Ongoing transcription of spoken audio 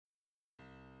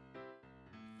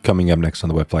Coming up next on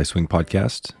the Wet Fly Swing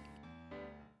podcast.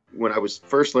 When I was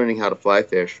first learning how to fly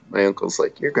fish, my uncle's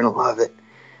like, "You're going to love it.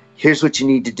 Here's what you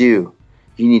need to do.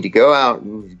 You need to go out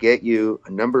and get you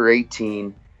a number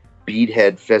 18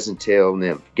 beadhead pheasant tail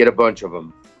nymph. Get a bunch of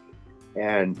them."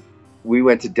 And we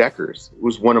went to Decker's. It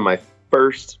was one of my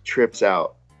first trips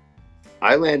out.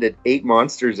 I landed 8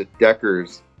 monsters at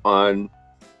Decker's on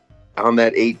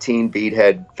that 18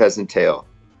 beadhead pheasant tail.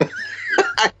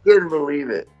 I couldn't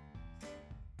believe it.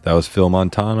 That was Phil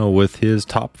Montano with his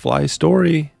top fly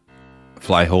story.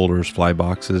 Fly holders, fly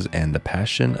boxes, and the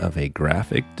passion of a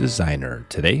graphic designer.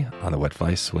 Today on the Wet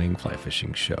Fly Swing Fly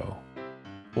Fishing Show.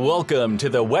 Welcome to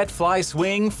the Wet Fly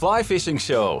Swing Fly Fishing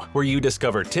Show, where you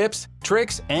discover tips,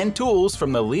 tricks, and tools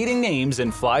from the leading names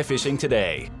in fly fishing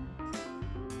today.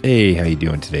 Hey, how you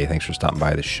doing today? Thanks for stopping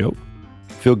by the show.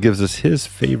 Phil gives us his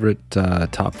favorite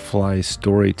top fly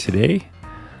story today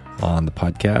on the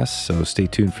podcast, so stay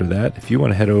tuned for that. If you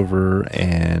want to head over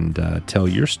and tell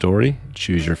your story,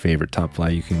 choose your favorite top fly,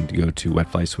 you can go to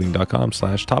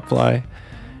wetflyswing.com/topfly,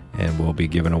 and we'll be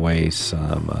giving away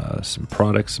some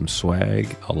products, some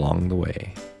swag along the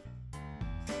way.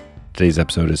 Today's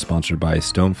episode is sponsored by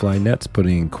Stonefly Nets,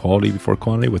 putting quality before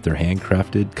quantity with their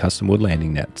handcrafted custom wood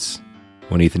landing nets.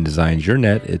 When Ethan designs your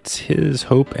net, it's his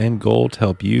hope and goal to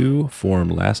help you form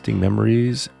lasting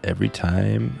memories every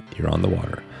time you're on the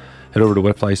water. Head over to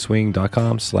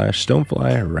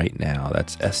wetflyswing.com/stonefly right now.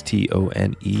 That's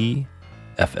STONEFLY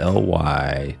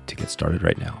to get started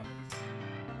right now.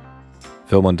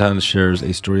 Phil Montano shares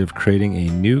a story of creating a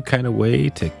new kind of way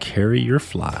to carry your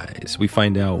flies. We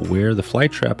find out where the fly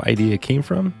trap idea came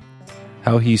from,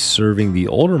 how he's serving the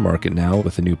older market now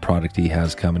with a new product he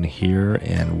has coming here,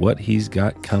 and what he's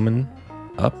got coming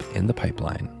up in the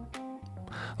pipeline.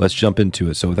 Let's jump into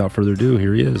it. So without further ado,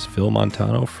 here he is, Phil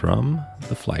Montano from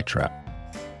The Fly Trap.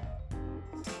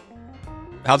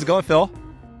 How's it going, Phil?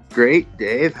 Great,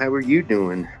 Dave. How are you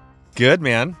doing? Good,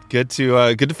 man. Good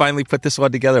to finally put this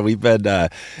one together. We've been,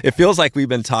 it feels like we've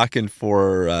been talking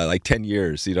for like 10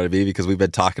 years, you know what I mean? Because we've been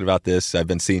talking about this. I've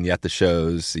been seeing you at the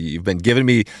shows. You've been giving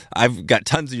me, I've got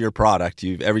tons of your product.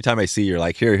 Every time I see you, you're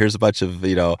like, here's a bunch of,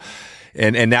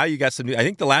 and now you got some new, I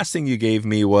think the last thing you gave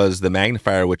me was the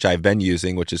magnifier, which I've been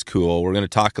using, which is cool. We're going to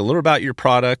talk a little about your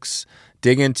products,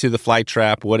 dig into the fly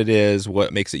trap, what it is,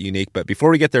 what makes it unique. But before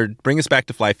we get there, bring us back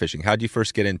to fly fishing. How did you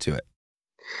first get into it?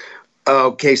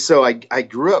 Okay, so I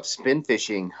grew up spin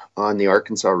fishing on the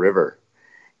Arkansas River,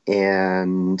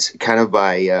 and kind of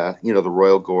by, the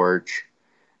Royal Gorge,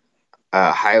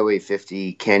 Highway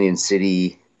 50, Canyon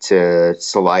City to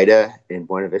Salida in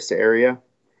Buena Vista area.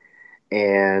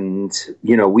 And,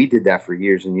 we did that for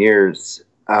years and years.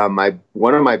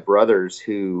 One of my brothers,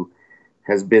 who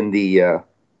has been the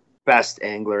best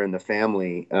angler in the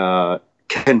family,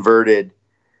 converted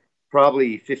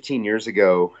probably 15 years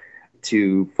ago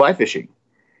to fly fishing,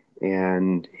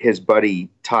 and his buddy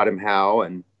taught him how,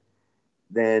 and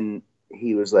then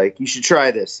he was like, "You should try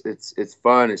this. It's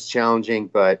fun, it's challenging,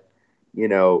 but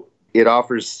it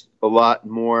offers a lot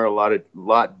more, a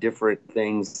lot different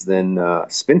things than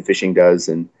spin fishing does."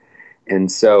 And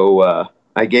so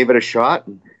I gave it a shot,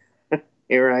 and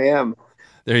here I am.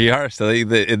 There you are. So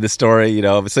in the story,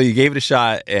 so you gave it a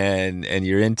shot and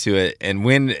you're into it. And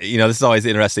when, this is always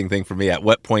the interesting thing for me. At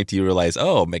what point do you realize,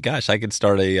 oh my gosh, I could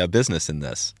start a business in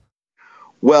this?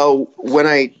 Well, when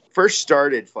I first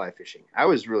started fly fishing, I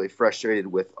was really frustrated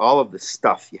with all of the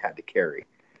stuff you had to carry,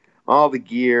 all the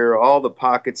gear, all the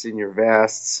pockets in your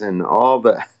vests, and all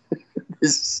the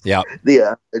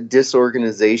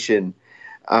disorganization.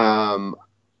 I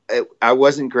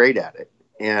wasn't great at it.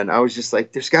 And I was just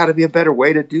like, there's got to be a better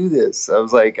way to do this. I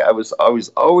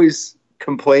was always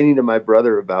complaining to my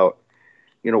brother about,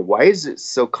 why is it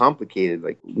so complicated?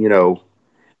 Like,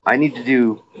 I need to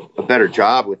do a better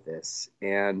job with this.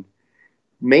 And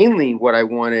mainly what I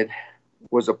wanted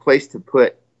was a place to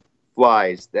put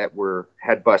flies that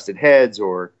had busted heads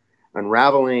or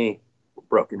unraveling,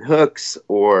 broken hooks,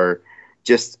 or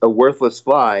just a worthless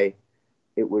fly.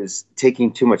 It was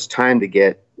taking too much time to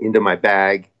get into my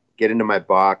bag, get into my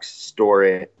box, store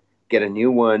it, get a new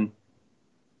one.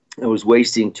 I was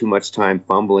wasting too much time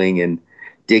fumbling and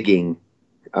digging.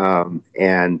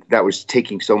 And that was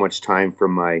taking so much time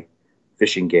from my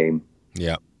fishing game.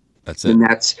 Yeah, that's it. And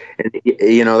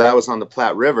that was on the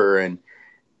Platte River. And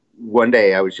one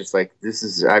day I was just like,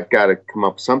 I've got to come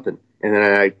up with something. And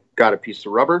then I got a piece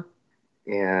of rubber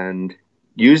and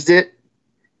used it.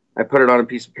 I put it on a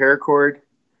piece of paracord,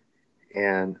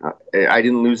 and I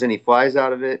didn't lose any flies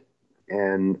out of it.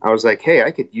 And I was like, hey,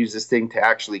 I could use this thing to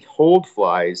actually hold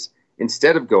flies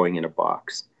instead of going in a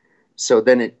box. So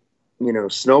then it,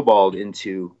 snowballed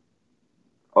into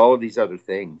all of these other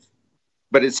things.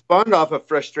 But it spawned off of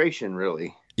frustration,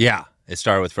 really. Yeah, it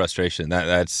started with frustration.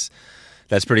 That's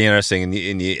pretty interesting,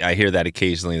 and I hear that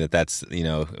occasionally. That's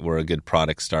where a good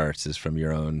product starts is from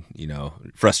your own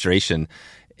frustration,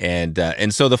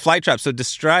 and so the fly trap. So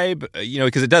describe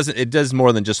because it does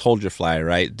more than just hold your fly,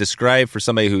 right? Describe for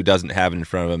somebody who doesn't have it in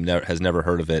front of them, has never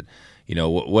heard of it.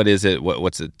 What is it?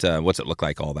 What's it look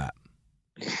like? All that.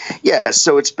 Yeah,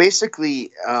 so it's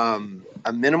basically a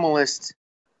minimalist.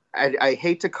 I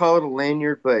hate to call it a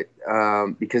lanyard, but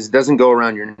because it doesn't go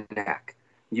around your neck.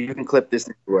 You can clip this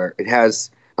anywhere. It has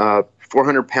a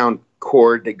 400-pound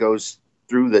cord that goes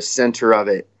through the center of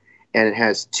it, and it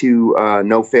has two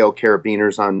no-fail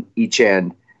carabiners on each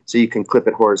end. So you can clip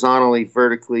it horizontally,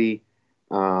 vertically,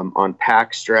 on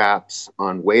pack straps,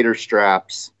 on wader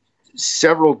straps,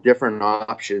 several different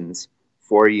options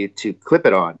for you to clip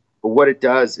it on. But what it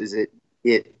does is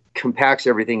it compacts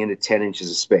everything into 10 inches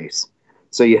of space.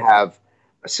 So you have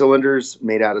cylinders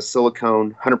made out of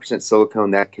silicone, 100%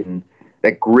 silicone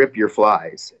that grip your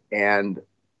flies, and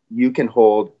you can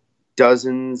hold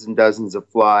dozens and dozens of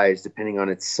flies depending on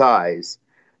its size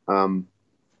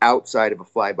outside of a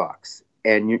fly box,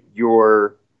 and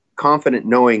you're confident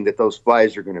knowing that those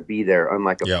flies are going to be there,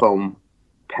 unlike a foam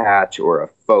patch or a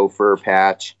faux fur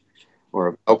patch or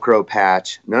a Velcro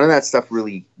patch. None of that stuff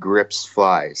really grips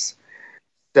flies.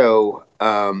 So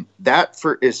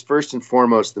is first and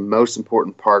foremost the most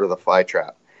important part of the fly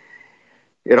trap.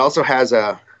 It also has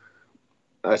a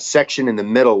section in the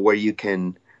middle where you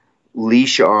can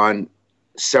leash on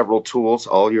several tools,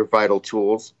 all your vital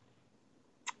tools.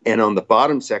 And on the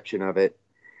bottom section of it,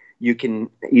 you can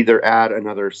either add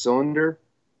another cylinder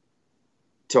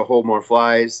to hold more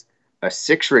flies, a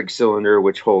 6-rig cylinder,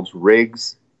 which holds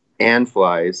rigs and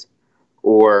flies,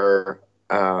 or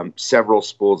several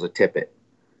spools of tippet.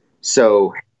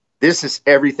 So this is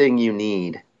everything you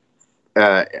need.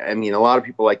 A lot of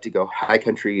people like to go high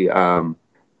country,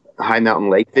 high mountain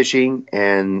lake fishing,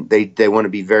 and they want to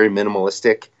be very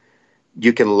minimalistic.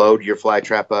 You can load your fly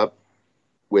trap up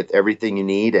with everything you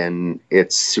need, and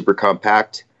it's super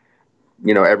compact.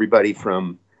 Everybody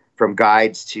from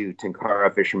guides to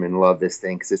Tenkara fishermen love this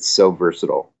thing because it's so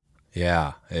versatile.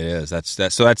 Yeah, it is. That's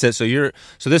it. So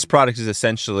this product is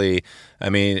essentially,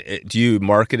 do you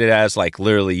market it as like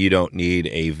literally you don't need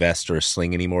a vest or a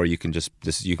sling anymore? You can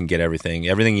you can get everything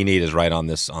you need is right on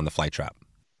the fly trap.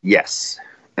 Yes,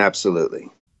 absolutely.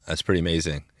 That's pretty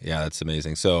amazing. Yeah, that's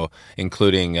amazing. So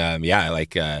including,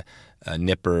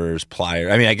 nippers,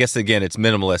 pliers. I guess again, it's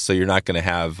minimalist, so you're not going to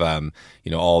have,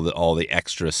 all the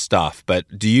extra stuff.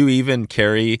 But do you even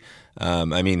carry?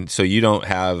 So you don't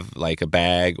have like a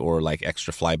bag or like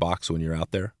extra fly box when you're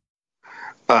out there?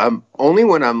 Only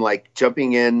when I'm like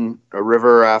jumping in a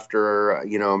river after,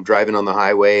 I'm driving on the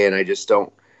highway and I just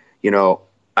don't,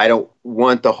 I don't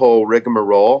want the whole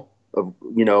rigmarole of,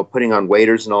 putting on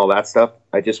waders and all that stuff.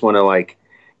 I just want to like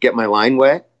get my line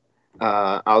wet.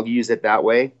 I'll use it that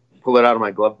way, pull it out of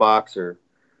my glove box or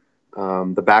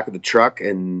the back of the truck,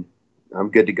 and I'm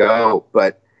good to go.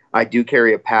 But I do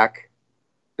carry a pack.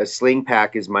 A sling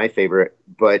pack is my favorite,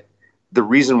 but the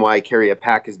reason why I carry a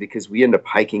pack is because we end up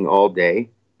hiking all day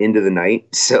into the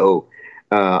night. So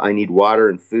I need water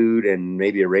and food and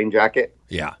maybe a rain jacket.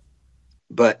 Yeah.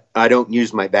 But I don't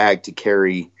use my bag to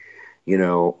carry,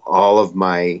 all of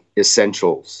my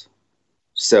essentials.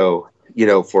 So,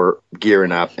 for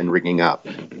gearing up and rigging up,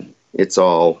 it's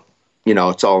all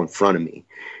in front of me.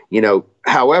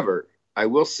 However, I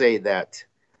will say that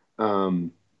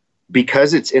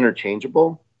because it's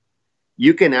interchangeable,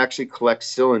 you can actually collect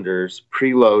cylinders,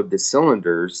 preload the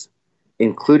cylinders,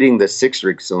 including the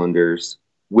 6-rig cylinders,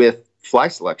 with fly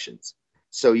selections.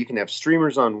 So you can have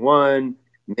streamers on one,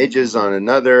 midges on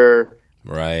another.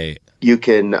 Right. You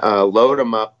can load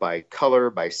them up by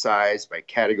color, by size, by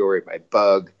category, by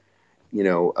bug,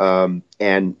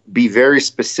 and be very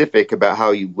specific about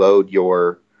how you load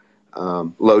your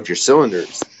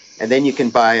cylinders. And then you can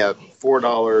buy a $4,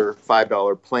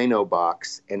 $5 Plano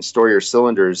box and store your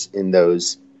cylinders in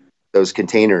those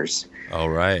containers. All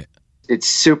right. It's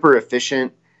super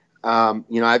efficient.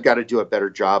 I've got to do a better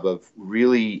job of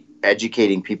really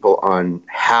educating people on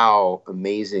how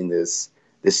amazing this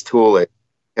tool is,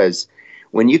 because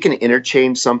when you can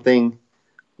interchange something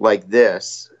like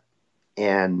this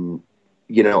and,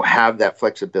 have that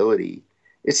flexibility,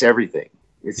 it's everything.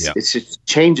 It just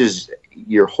changes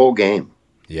your whole game.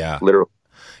 Yeah. Literally.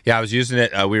 Yeah, I was using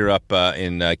it. We were up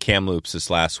in Kamloops this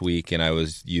last week, and I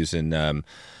was using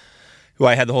Well,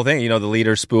 I had the whole thing, the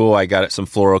leader spool. I got some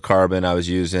fluorocarbon I was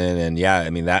using, and yeah, I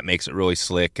mean that makes it really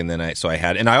slick. And then I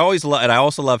had, and I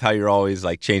also love how you're always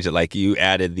like change it. Like you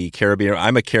added the carabiner.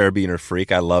 I'm a carabiner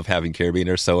freak. I love having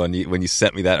carabiners. So when you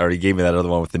sent me that, or you gave me that other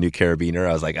one with the new carabiner,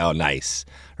 I was like, oh, nice,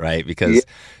 right? Because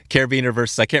carabiner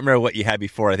versus, I can't remember what you had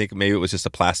before. I think maybe it was just a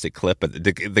plastic clip, but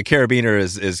the carabiner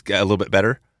is a little bit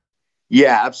better.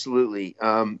 Yeah, absolutely.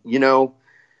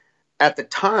 At the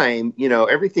time,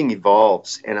 everything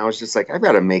evolves, and I was just like, I've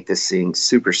got to make this thing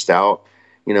super stout.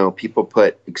 People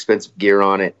put expensive gear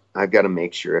on it. I've got to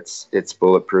make sure it's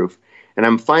bulletproof, and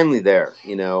I'm finally there.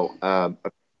 I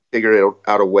figured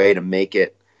out a way to make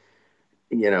it,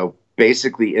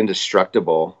 basically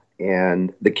indestructible.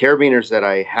 And the carabiners that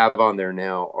I have on there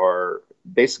now are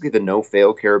basically the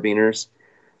no-fail carabiners.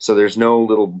 So there's no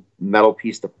little metal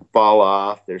piece to fall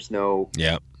off. There's no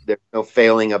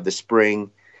failing of the spring.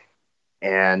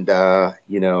 And,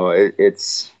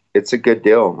 it's a good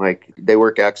deal. Like, they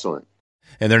work excellent.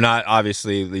 And they're not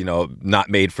obviously,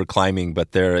 not made for climbing,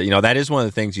 but they're, that is one of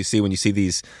the things you see when you see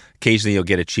these. Occasionally you'll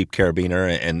get a cheap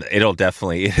carabiner and it'll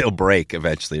break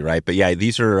eventually. Right. But yeah,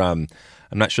 these are, I'm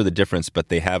not sure the difference, but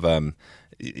they have,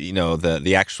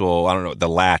 the actual, I don't know, the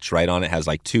latch right on it has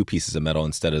like two pieces of metal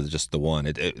instead of just the one.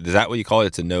 Is that what you call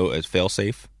it? It's fail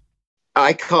safe?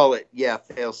 I call it,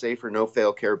 fail safe or no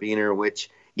fail carabiner,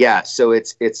 which, so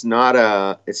it's not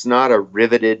a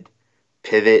riveted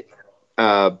pivot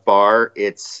bar.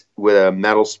 It's with a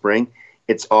metal spring.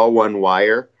 It's all one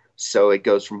wire, so it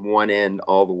goes from one end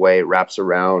all the way, wraps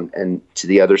around and to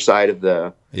the other side of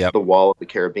the wall of the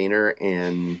carabiner,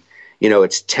 and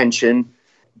it's tension,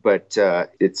 but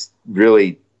it's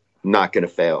really not going to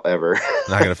fail ever.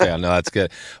 Not going to fail. No, that's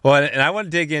good. Well, and I want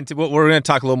to dig into, we're going to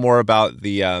talk a little more about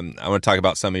the, I want to talk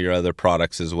about some of your other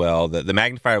products as well. The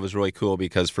magnifier was really cool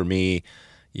because for me,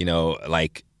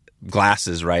 like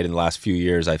glasses, right? In the last few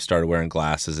years, I've started wearing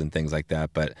glasses and things like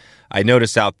that. But I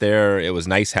noticed out there, it was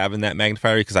nice having that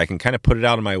magnifier because I can kind of put it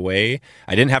out of my way.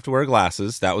 I didn't have to wear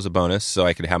glasses. That was a bonus. So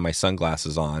I could have my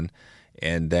sunglasses on.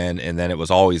 And then it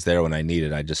was always there when I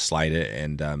needed. I just slide it,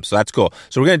 and so that's cool.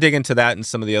 So we're going to dig into that and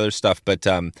some of the other stuff. But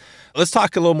let's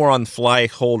talk a little more on fly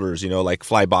holders, like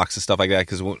fly boxes, stuff like that.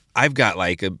 Because I've got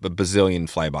like a bazillion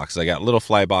fly boxes. I got little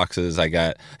fly boxes. I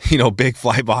got big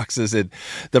fly boxes. And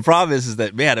the problem is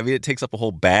that, man, I mean, it takes up a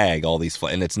whole bag. All these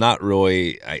fly, and it's not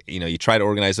really, you try to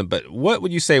organize them. But what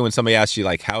would you say when somebody asks you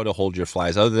like how to hold your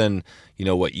flies, other than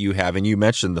what you have? And you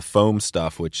mentioned the foam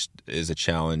stuff, which is a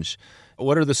challenge.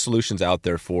 What are the solutions out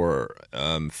there for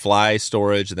fly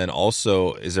storage? And then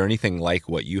also, is there anything like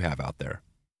what you have out there?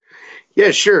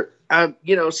 Yeah, sure.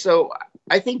 So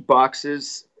I think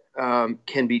boxes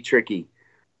can be tricky.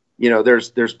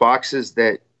 There's boxes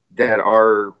that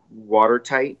are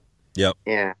watertight. Yep.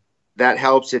 And that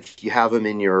helps if you have them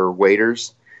in your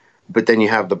waders, but then you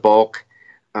have the bulk.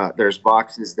 There's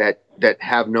boxes that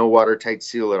have no watertight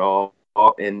seal at all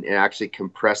and actually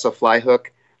compress a fly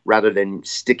hook rather than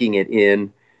sticking it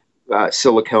in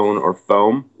silicone or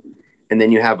foam. And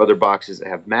then you have other boxes that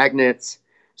have magnets.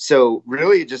 So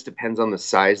really it just depends on the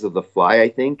size of the fly, I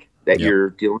think, that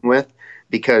you're dealing with.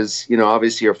 Because,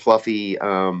 obviously your fluffy,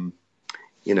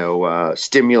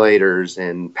 stimulators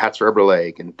and Pat's rubber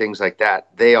leg and things like that,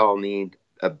 they all need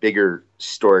a bigger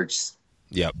storage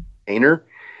container.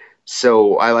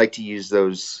 So I like to use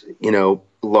those,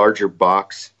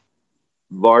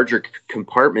 larger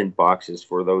compartment boxes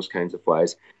for those kinds of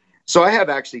flies. So I have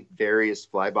actually various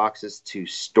fly boxes to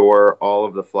store all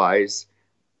of the flies,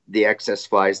 the excess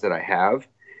flies that I have.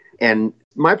 And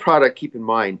my product, keep in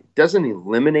mind, doesn't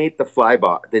eliminate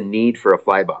the need for a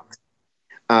fly box.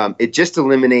 It just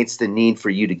eliminates the need for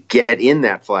you to get in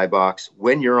that fly box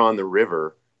when you're on the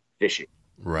river fishing.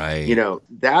 Right.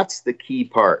 That's the key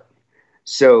part.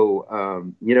 So,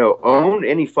 own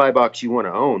any fly box you want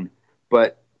to own,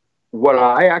 but what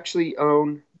I actually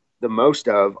own the most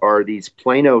of are these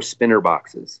Plano spinner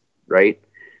boxes, right?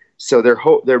 So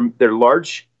they're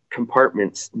large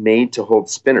compartments made to hold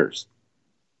spinners.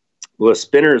 Well, a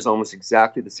spinner is almost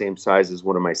exactly the same size as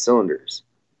one of my cylinders.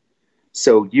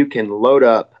 So you can load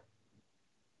up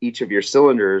each of your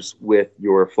cylinders with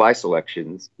your fly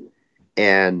selections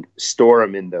and store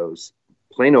them in those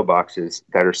Plano boxes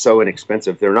that are so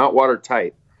inexpensive. They're not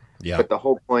watertight, but the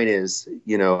whole point is,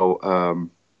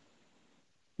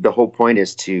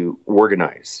 to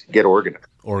get organized.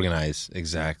 Organize,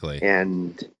 exactly.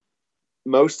 And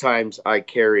most times I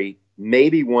carry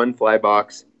maybe one fly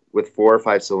box with 4 or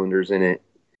 5 cylinders in it.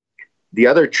 The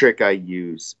other trick I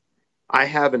use, I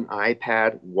have an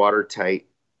iPad watertight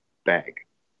bag.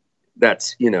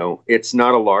 That's, it's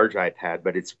not a large iPad,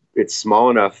 but it's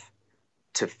small enough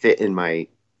to fit in my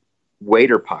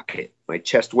wader pocket, my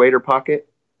chest wader pocket.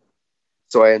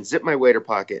 So I unzip my wader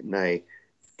pocket and I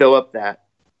fill up that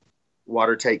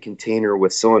watertight container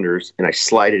with cylinders and I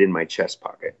slide it in my chest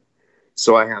pocket.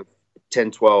 So I have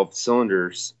 10, 12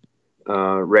 cylinders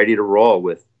ready to roll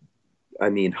with,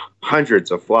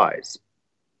 hundreds of flies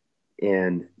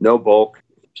and no bulk,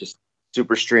 just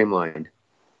super streamlined.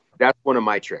 That's one of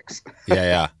my tricks.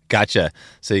 Yeah. Gotcha.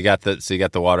 So you got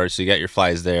the water, so you got your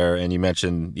flies there, and you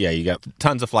mentioned, you got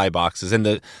tons of fly boxes. And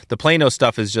the Plano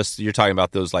stuff is just, you're talking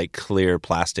about those like clear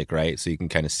plastic, right? So you can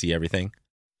kind of see everything.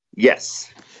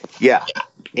 Yes. Yeah.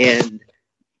 And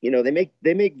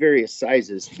they make various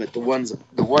sizes, but the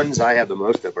ones I have the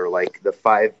most of are like the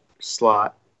 5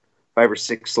 or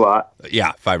 6 slot.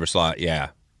 Yeah, 5 slot. Yeah.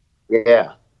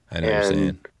 Yeah. I know what you're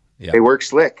saying. Yeah. They work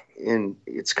slick and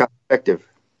it's cost effective.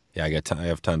 Yeah, I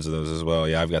have tons of those as well.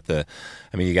 Yeah, you got the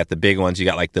big ones. You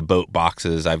got like the boat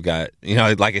boxes. I've got,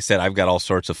 like I said, I've got all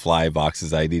sorts of fly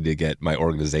boxes. I need to get my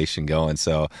organization going.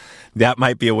 So that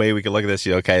might be a way we could look at this.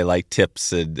 Like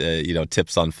tips and,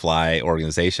 tips on fly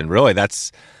organization. Really,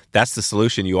 that's the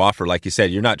solution you offer. Like you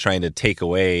said, you're not trying to take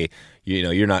away,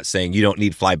 you're not saying you don't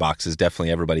need fly boxes.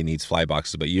 Definitely everybody needs fly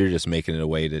boxes, but you're just making it a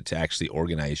way to actually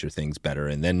organize your things better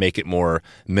and then make it more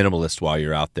minimalist while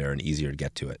you're out there and easier to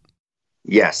get to it.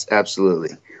 Yes,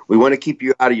 absolutely. We want to keep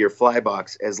you out of your fly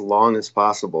box as long as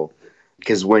possible,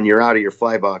 because when you're out of your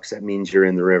fly box, that means you're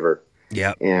in the river.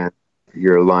 Yeah. And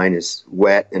your line is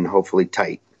wet and hopefully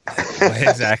tight.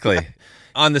 Exactly.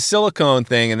 On the silicone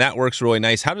thing, and that works really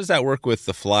nice. How does that work with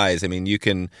the flies?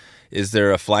 Is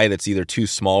there a fly that's either too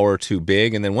small or too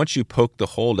big? And then once you poke the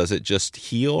hole, does it just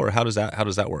heal, or how does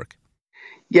that work?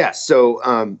 Yeah.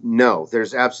 So, no,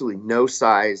 there's absolutely no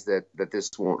size that this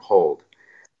won't hold.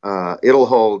 It'll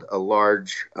hold a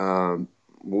large,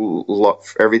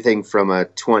 everything from a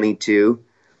 22,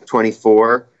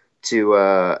 24 to,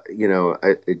 a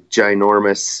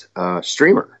ginormous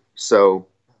streamer. So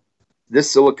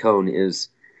this silicone is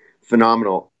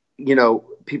phenomenal.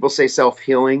 People say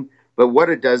self-healing, but what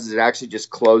it does is it actually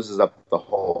just closes up the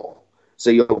hole.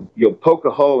 So you'll poke a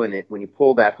hole in it. When you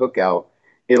pull that hook out,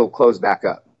 it'll close back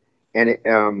up.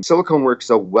 And silicone works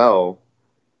so well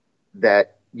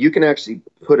that you can actually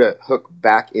put a hook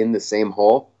back in the same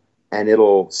hole and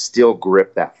it'll still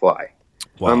grip that fly.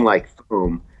 Wow. Unlike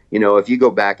foam, if you go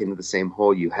back into the same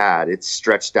hole you had, it's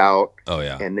stretched out. Oh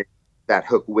yeah. And then that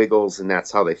hook wiggles and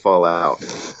that's how they fall out.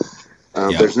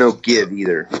 There's no give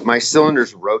either. My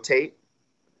cylinders rotate.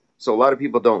 So a lot of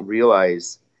people don't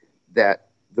realize that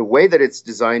the way that it's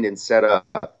designed and set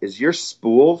up is your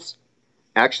spools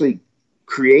actually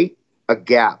create a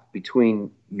gap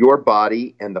between your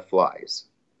body and the flies.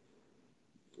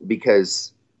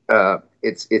 Because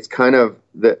it's kind of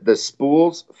the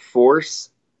spools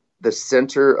force the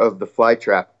center of the fly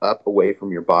trap up away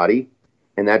from your body,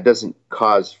 and that doesn't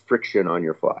cause friction on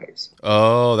your flies.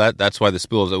 Oh, that's why the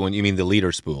spools. When you mean the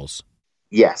leader spools?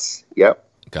 Yes. Yep.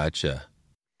 Gotcha.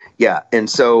 Yeah, and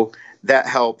so that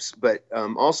helps. But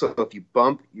also, if you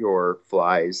bump your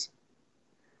flies,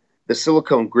 the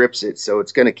silicone grips it, so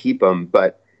it's going to keep them.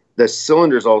 But the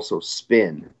cylinders also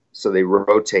spin. So they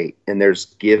rotate and there's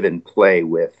give and play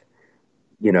with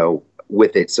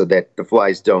it so that the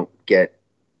flies don't get,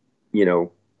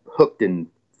 hooked and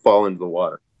fall into the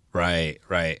water. Right.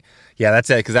 Yeah, that's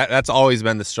it. Because that's always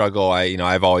been the struggle.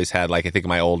 I've always had, like, I think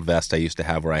my old vest I used to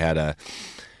have where I had a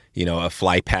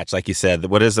fly patch, like you said.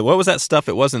 What is it? What was that stuff?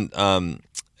 It wasn't, I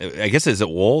guess, is it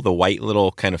wool? The white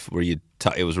little kind of where it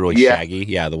was really shaggy.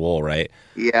 Yeah, the wool, right?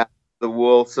 Yeah, the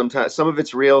wool. Sometimes some of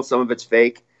it's real, some of it's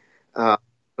fake.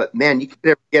 But man, you could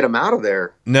never get them out of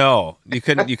there. No, you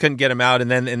couldn't get them out. And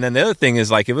then the other thing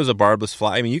is, like, if it was a barbless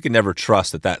fly, you could never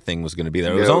trust that thing was going to be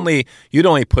there. It was you'd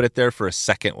only put it there for a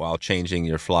second while changing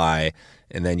your fly,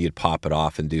 and then you'd pop it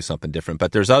off and do something different.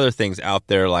 But there's other things out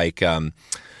there, like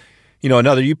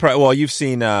you've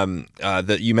seen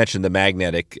that you mentioned the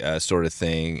magnetic sort of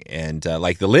thing, and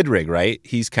like the lid rig, right?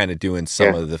 He's kind of doing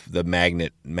some of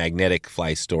the magnetic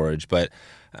fly storage, but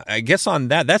I guess on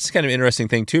that's kind of an interesting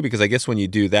thing too, because I guess when you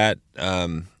do that,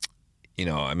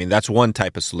 that's one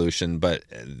type of solution, but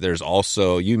there's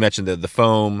also, you mentioned the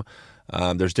foam.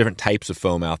 There's different types of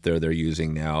foam out there they're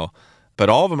using now, but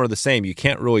all of them are the same. You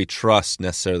can't really trust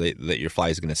necessarily that your fly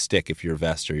is going to stick if your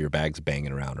vest or your bag's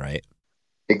banging around, right?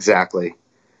 Exactly.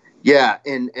 Yeah.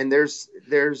 And there's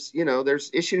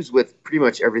issues with pretty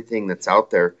much everything that's out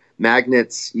there.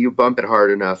 Magnets, you bump it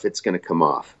hard enough, it's going to come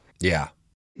off. Yeah.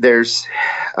 There's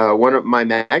one of my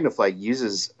Magnafly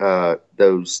uses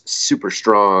those super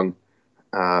strong,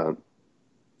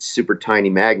 super tiny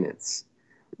magnets,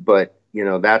 but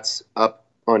that's up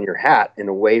on your hat and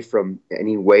away from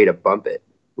any way to bump it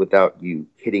without you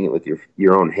hitting it with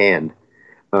your own hand.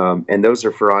 And those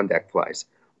are for on-deck flies.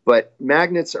 But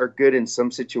magnets are good in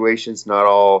some situations, not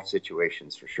all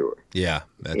situations for sure. Yeah,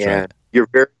 that's and right. You're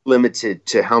very limited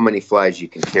to how many flies you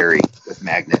can carry with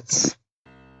magnets.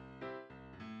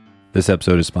 This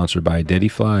episode is sponsored by Daddy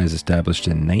Flies, established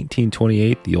in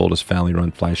 1928, the oldest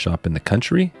family-run fly shop in the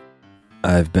country.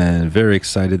 I've been very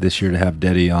excited this year to have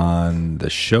Daddy on the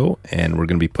show, and we're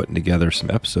going to be putting together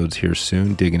some episodes here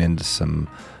soon, digging into some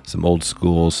old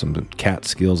school, some cat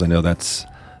skills. I know that's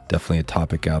definitely a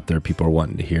topic out there people are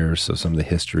wanting to hear. So some of the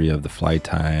history of the fly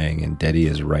tying, and Daddy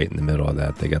is right in the middle of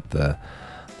that. They got the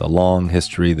long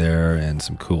history there and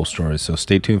some cool stories. So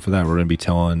stay tuned for that. We're going to be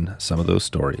telling some of those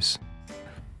stories.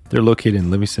 They're located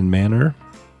in Livingston Manor.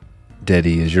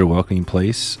 Daddy is your welcoming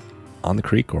place on the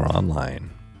creek or online.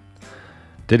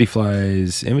 Daddy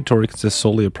Fly's inventory consists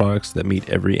solely of products that meet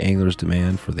every angler's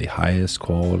demand for the highest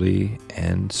quality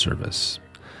and service.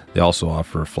 They also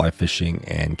offer fly fishing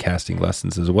and casting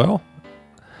lessons as well.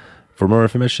 For more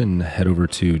information, head over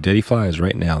to Daddy Flies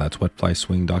right now. That's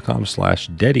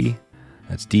wetflyswing.com/Daddy.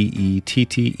 That's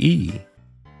DETTE.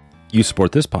 You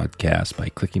support this podcast by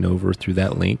clicking over through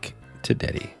that link to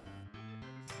Daddy.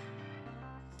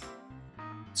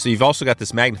 So you've also got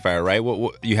this magnifier, right?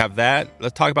 What you have that.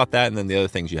 Let's talk about that, and then the other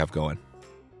things you have going.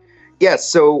 Yeah,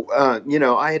 so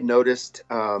I had noticed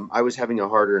I was having a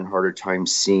harder and harder time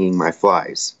seeing my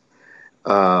flies,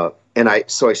 and I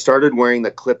started wearing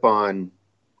the clip-on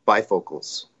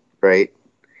bifocals, right?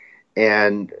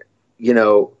 And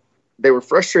they were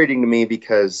frustrating to me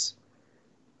because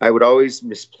I would always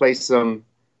misplace them,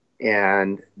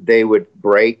 and they would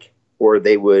break, or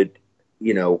they would,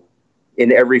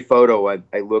 in every photo,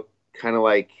 I look kind of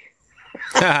like,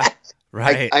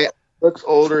 right. I look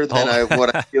older than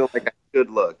what I feel like I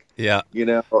should look. Yeah.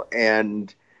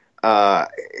 And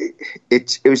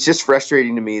it was just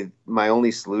frustrating to me. My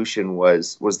only solution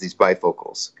was these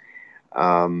bifocals,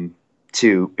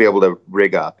 to be able to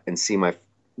rig up and see my,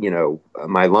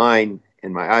 my line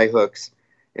and my eye hooks,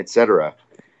 etc.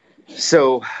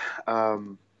 So I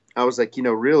was like,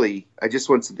 really, I just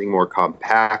want something more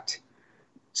compact,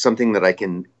 something that I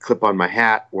can clip on my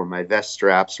hat or my vest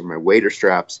straps or my wader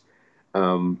straps,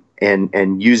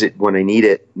 and use it when I need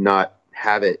it, not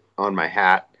have it on my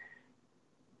hat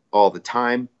all the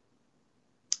time.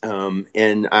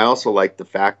 And I also like the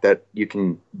fact that you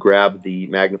can grab the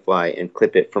Magnifly and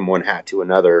clip it from one hat to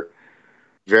another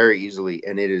very easily,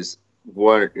 and it's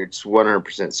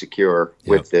 100% secure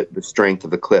with the strength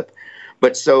of the clip.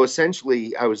 But so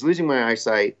essentially, I was losing my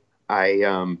eyesight.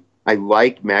 I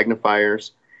like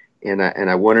magnifiers, and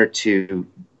I wanted to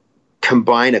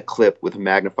combine a clip with a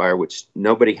magnifier, which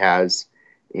nobody has,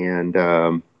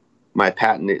 and my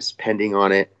patent is pending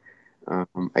on it.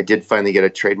 I did finally get a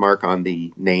trademark on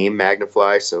the name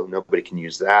Magnifly, so nobody can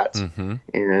use that. Mm-hmm.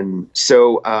 And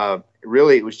so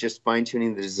really it was just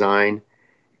fine-tuning the design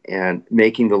and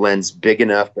making the lens big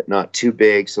enough but not too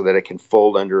big so that it can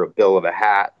fold under a bill of a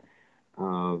hat.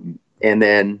 And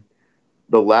then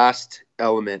the last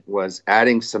element was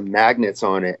adding some magnets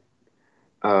on it,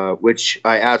 which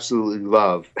I absolutely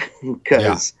love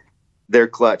because they're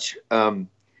clutch.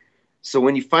 So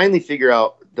when you finally figure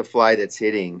out the fly that's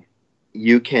hitting,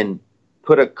 you can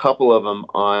put a couple of them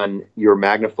on your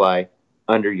Magnifly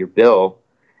under your bill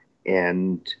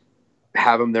and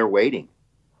have them there waiting.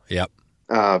 Yep.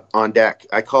 On deck.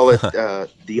 I call it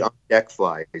the on deck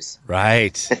flies.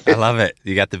 Right. I love it.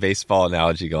 You got the baseball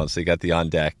analogy going, so you got the on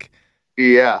deck.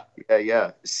 Yeah.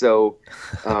 So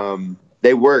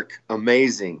they work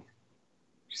amazing.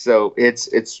 So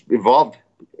it's evolved,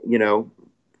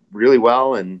 really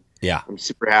well, and I'm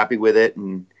super happy with it,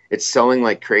 and it's selling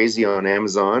like crazy on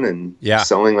Amazon and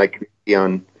selling like crazy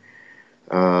on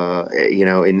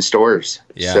in stores.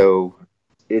 Yeah. So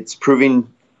it's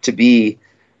proving to be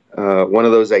one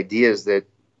of those ideas that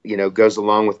goes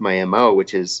along with my MO,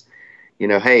 which is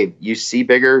hey, you see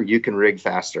bigger, you can rig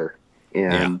faster,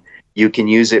 and you can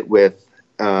use it with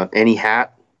any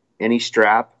hat, any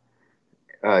strap.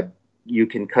 You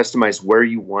can customize where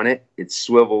you want it. It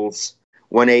swivels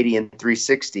 180 and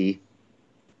 360,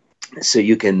 so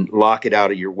you can lock it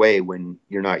out of your way when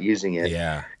you're not using it.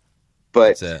 Yeah,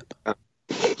 but it's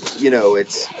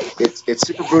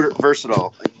super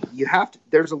versatile.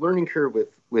 There's a learning curve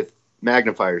with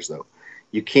magnifiers, though.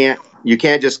 You can't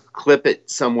just clip it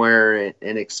somewhere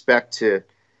and expect to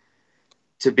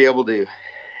be able to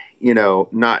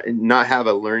not have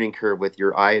a learning curve with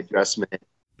your eye adjustment.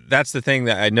 That's the thing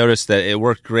that I noticed, that it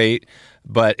worked great,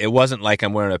 but it wasn't like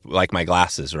I'm wearing like my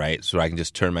glasses, right? So I can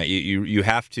just turn my, you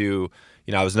have to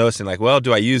I was noticing like, well,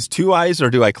 do I use two eyes or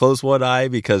do I close one eye?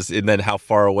 And then how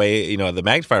far away, the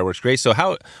magnifier works great. So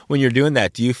when you're doing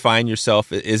that, do you find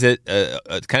yourself, is it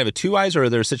a kind of a two eyes, or are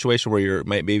there a situation where you're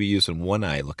maybe using one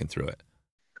eye looking through it?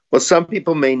 Well, some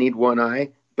people may need one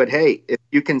eye, but hey, if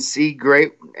you can see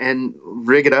great and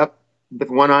rig it up with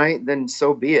one eye, then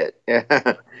so be it.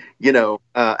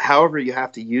 However, you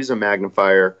have to use a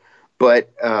magnifier,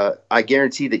 but I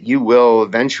guarantee that you will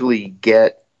eventually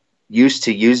get used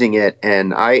to using it,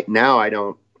 and I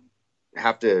don't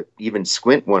have to even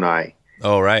squint one eye.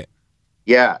 Oh, right.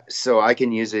 Yeah, so I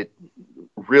can use it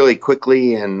really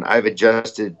quickly, and I've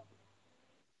adjusted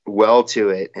well to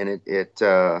it, and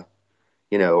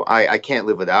I can't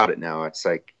live without it now. It's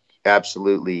like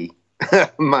absolutely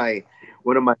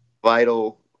one of my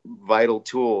vital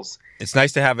tools. It's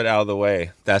nice to have it out of the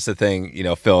way. That's the thing,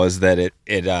 Phil, is that it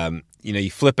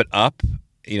you flip it up,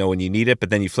 when you need it, but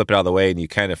then you flip it out of the way and you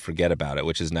kind of forget about it,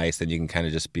 which is nice. Then you can kind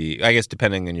of just be, I guess,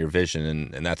 depending on your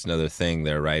vision. And that's another thing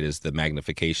there, right? Is the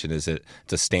magnification. It's a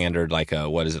standard, like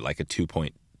like a 2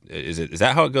 point? Is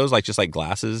that how it goes? Like just like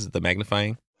glasses, the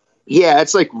magnifying? Yeah,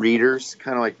 it's like readers,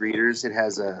 kind of like readers. It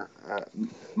has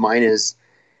mine is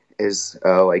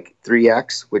like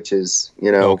 3x, which is,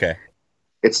 okay.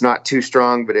 It's not too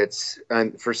strong, but it's,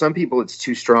 for some people it's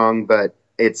too strong, but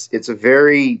it's a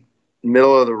very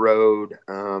middle of the road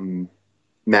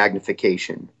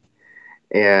magnification,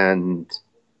 and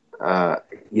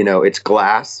it's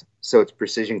glass, so it's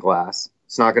precision glass.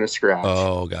 It's not going to scratch.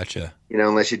 Oh, gotcha.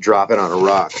 Unless you drop it on a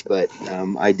rock. But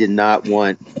I did not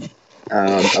want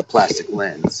a plastic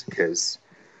lens, because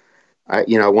I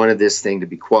wanted this thing to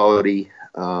be quality.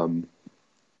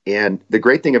 And the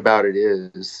great thing about it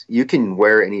is you can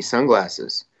wear any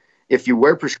sunglasses. If you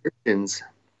wear prescriptions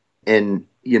and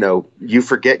you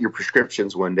forget your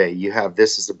prescriptions one day, you have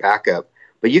this as a backup,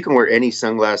 but you can wear any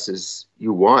sunglasses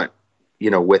you want,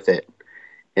 with it.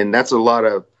 And that's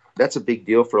a big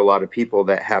deal for a lot of people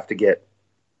that have to get,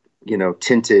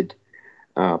 tinted,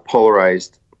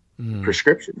 polarized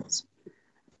prescriptions.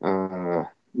 Now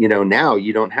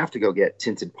you don't have to go get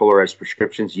tinted polarized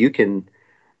prescriptions. You can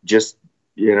just,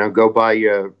 go buy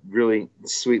you a really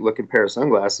sweet looking pair of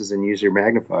sunglasses and use your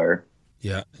magnifier.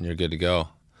 Yeah. And you're good to go.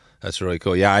 That's really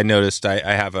cool. Yeah, I noticed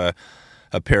I have a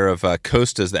pair of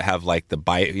Costas that have like the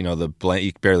the blend.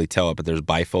 You can barely tell it, but there's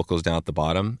bifocals down at the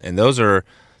bottom, and those are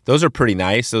pretty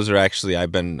nice. Those are actually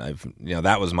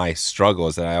that was my struggle,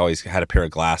 is that I always had a pair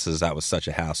of glasses. That was such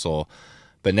a hassle,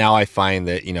 but now I find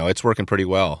that it's working pretty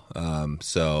well.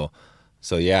 So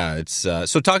yeah, it's so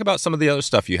talk about some of the other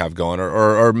stuff you have going,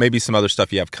 or maybe some other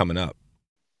stuff you have coming up.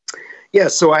 Yeah,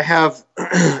 so I have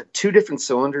two different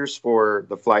cylinders for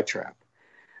the fly trap.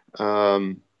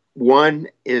 One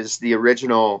is the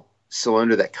original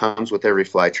cylinder that comes with every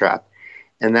fly trap,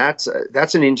 and that's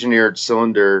an engineered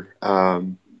cylinder.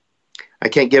 I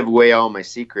can't give away all my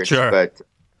secrets, sure, but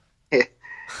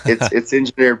it's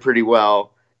engineered pretty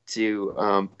well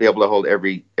to be able to hold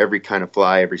every kind of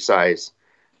fly, every size,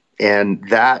 and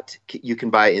that you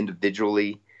can buy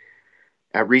individually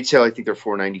at retail. I think they're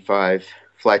 $4.95.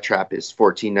 Fly trap is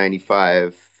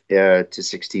 $14.95 to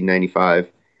 $16.95.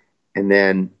 And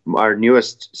then our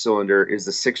newest cylinder is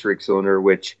the 6-rig cylinder,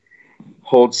 which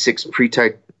holds 6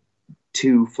 pre-tied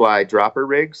 2-fly dropper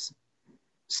rigs.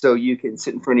 So you can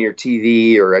sit in front of your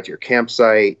TV or at your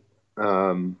campsite,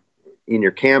 in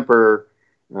your camper,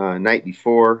 night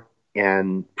before,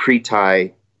 and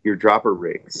pre-tie your dropper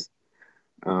rigs.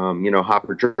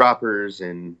 Hopper droppers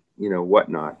and,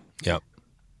 whatnot. Yep.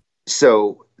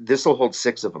 So this will hold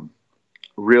 6 of them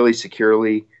really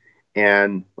securely.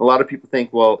 And a lot of people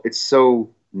think, well, it's so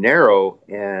narrow,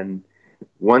 and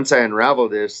once I unravel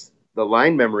this, the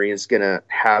line memory is going to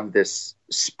have this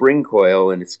spring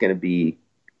coil, and it's going to be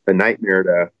a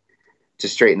nightmare to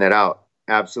straighten that out.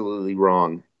 Absolutely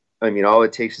wrong. I mean, all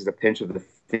it takes is a pinch of the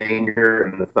finger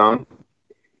and the thumb,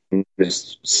 and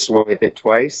just swipe it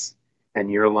twice, and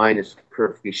your line is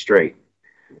perfectly straight.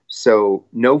 So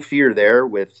no fear there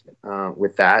with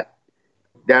that.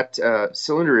 That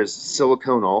cylinder is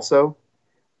silicone also,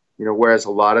 whereas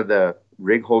a lot of the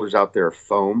rig holders out there are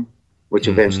foam, which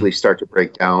eventually start to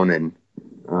break down, and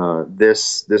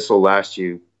this will last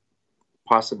you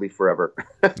possibly forever.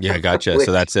 Yeah, gotcha.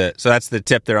 So that's it. So that's the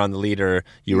tip there on the leader.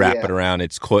 You wrap it around.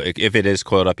 If it is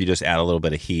coiled up, you just add a little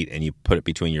bit of heat and you put it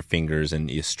between your fingers and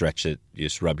you stretch it. You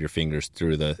just rub your fingers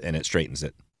through and it straightens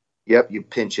it. Yep, you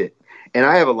pinch it. And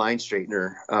I have a line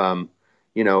straightener,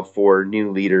 for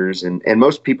new leaders, and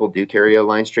most people do carry a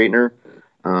line straightener,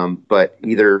 but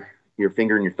either your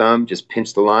finger and your thumb, just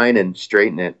pinch the line and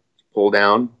straighten it, pull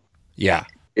down. Yeah.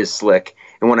 Is slick.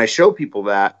 And when I show people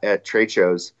that at trade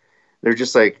shows, they're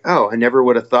just like, oh, I never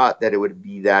would have thought that it would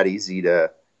be that easy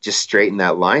to just straighten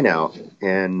that line out.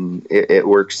 And it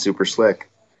works super slick,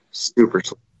 super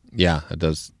slick. Yeah, it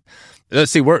does.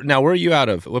 Let's see. Where are you out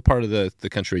of? What part of the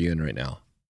country are you in right now?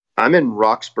 I'm in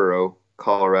Roxborough,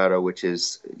 Colorado, which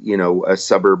is, a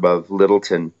suburb of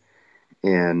Littleton.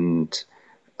 And,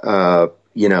 we're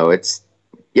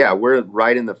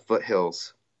right in the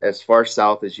foothills, as far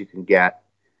south as you can get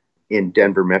in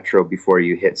Denver Metro before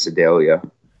you hit Sedalia.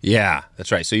 Yeah,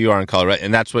 that's right. So you are in Colorado,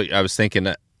 and that's what I was thinking.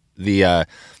 Have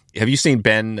you seen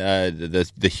Ben,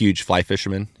 the huge fly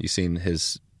fisherman? You seen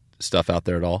his stuff out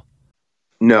there at all?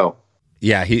 No.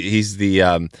 Yeah, he's the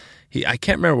I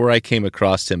can't remember where I came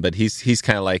across him, but he's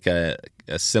kind of like a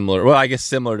similar, well, I guess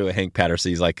similar to a Hank Patterson.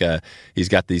 He's like he's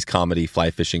got these comedy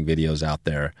fly fishing videos out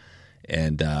there,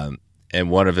 and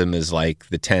one of them is like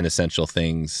the 10 essential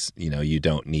things you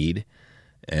don't need.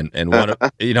 And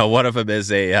one of them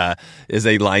is a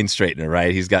line straightener,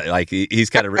 right? He's got like he's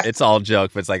kind of, it's all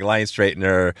joke, but it's like line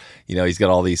straightener. He's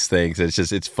got all these things.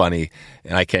 It's funny,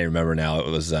 and I can't remember now. It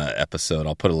was episode.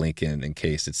 I'll put a link in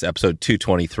case it's episode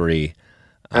 223.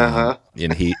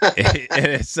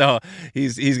 And so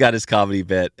he's got his comedy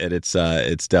bit, and it's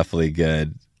definitely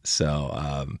good.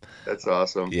 So that's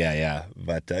awesome. Yeah.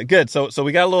 But good. So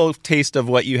we got a little taste of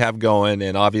what you have going,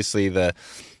 and obviously the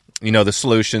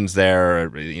solutions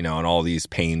there, and all these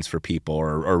pains for people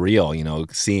are real,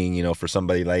 seeing, for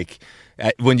somebody like,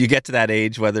 when you get to that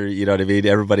age, whether, what I mean,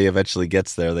 everybody eventually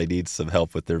gets there, they need some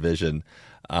help with their vision.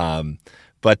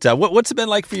 But what's it been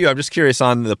like for you? I'm just curious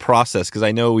on the process, because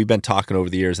I know we've been talking over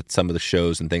the years at some of the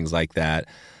shows and things like that,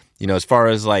 as far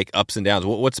as like ups and downs,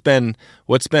 what's been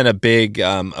a big,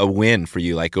 a win for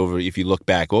you? Like if you look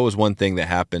back, what was one thing that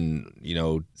happened,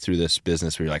 through this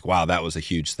business where you're like, wow, that was a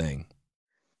huge thing?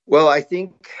 Well, I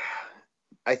think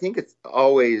it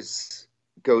always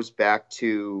goes back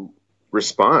to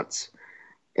response.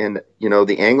 And,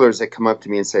 the anglers that come up to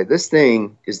me and say, this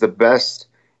thing is the best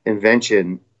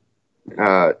invention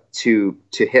to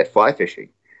hit fly fishing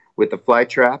with the fly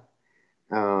trap.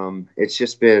 It's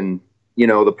just been,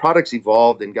 the product's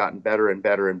evolved and gotten better and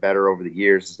better and better over the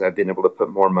years as I've been able to put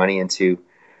more money into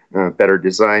better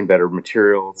design, better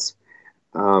materials.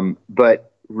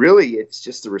 But really, it's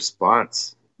just a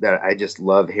response that I just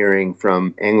love hearing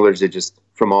from anglers that just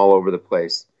from all over the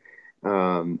place.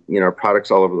 Our products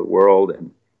all over the world,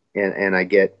 and I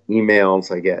get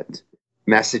emails, I get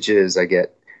messages, I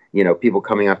get, people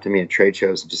coming up to me at trade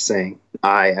shows and just saying,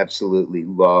 I absolutely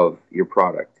love your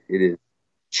product. It has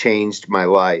changed my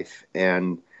life.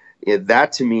 And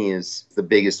that to me is the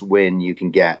biggest win you can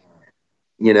get.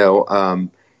 Our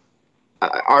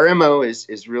MO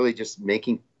is really just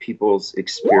making people's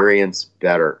experience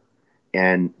better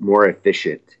and more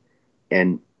efficient,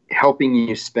 and helping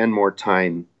you spend more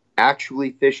time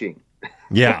actually fishing.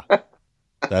 Yeah,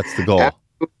 that's the goal.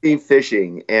 Actually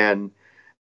fishing. And,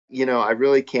 I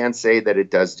really can say that it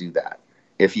does do that.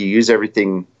 If you use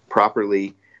everything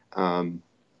properly,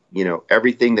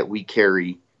 everything that we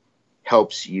carry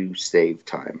helps you save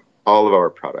time, all of our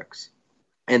products.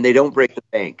 And they don't break the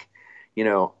bank.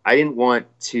 I didn't want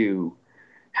to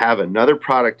have another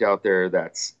product out there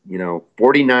that's,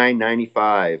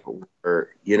 $49.95 or,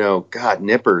 God,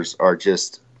 nippers are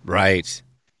just right.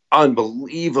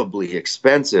 Unbelievably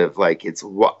expensive. Like, it's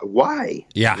why?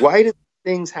 Yeah. Why do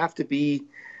things have to be,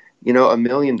 $1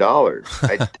 million?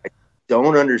 I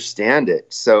don't understand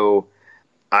it. So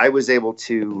I was able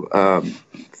to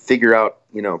figure out,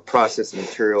 process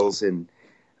materials and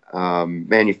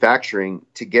manufacturing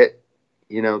to get,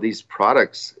 these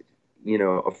products,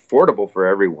 affordable for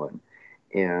everyone.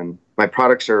 And my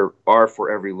products are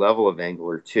for every level of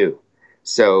angler too.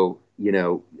 So,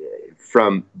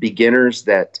 from beginners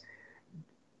that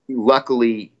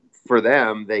luckily for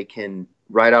them, they can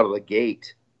right out of the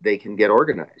gate, they can get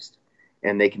organized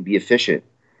and they can be efficient.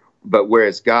 But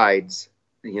whereas guides,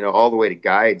 all the way to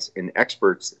guides and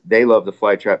experts, they love the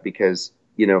fly trap because,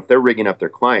 if they're rigging up their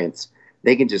clients,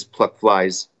 they can just pluck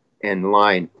flies and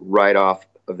line right off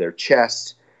of their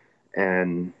chest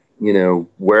and,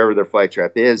 wherever their fly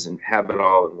trap is, and have it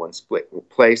all in one split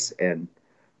place. And,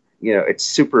 it's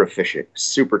super efficient,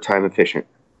 super time efficient.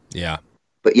 Yeah.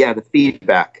 But yeah, the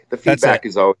feedback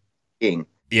is always king.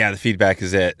 Yeah, the feedback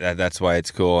is it. That's why it's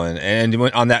cool. And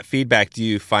on that feedback, do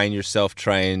you find yourself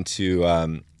trying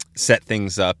to set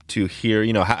things up to hear,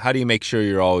 how do you make sure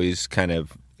you're always kind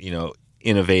of,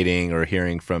 innovating or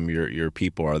hearing from your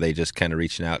people? Are they just kind of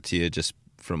reaching out to you just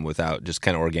from without, just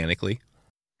kind of organically?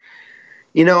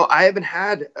 I haven't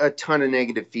had a ton of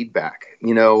negative feedback.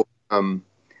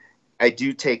 I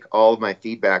do take all of my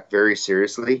feedback very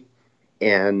seriously.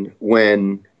 And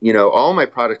when, all my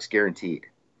products guaranteed.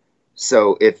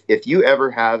 So if you ever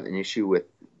have an issue with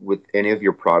any of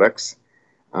your products,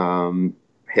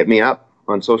 hit me up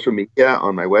on social media,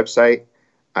 on my website.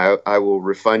 I will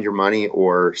refund your money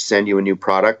or send you a new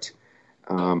product,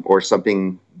 or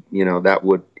something,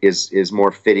 that is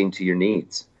more fitting to your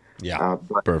needs. Yeah.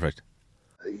 Perfect.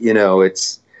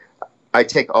 I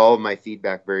take all of my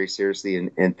feedback very seriously,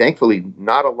 and thankfully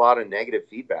not a lot of negative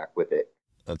feedback with it.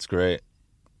 That's great.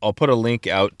 I'll put a link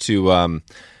out to a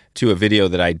video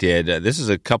that I did. This is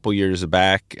a couple years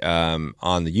back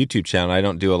on the YouTube channel. I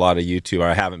don't do a lot of YouTube, or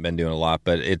I haven't been doing a lot,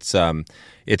 but it's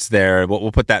there.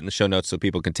 We'll put that in the show notes so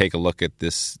people can take a look at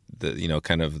this,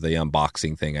 kind of the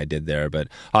unboxing thing I did there. But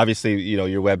obviously,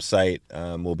 your website,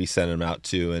 we'll be sending them out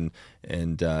to,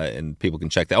 and people can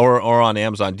check that, or on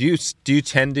Amazon. Do you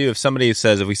tend to, if somebody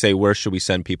says, if we say, where should we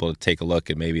send people to take a look,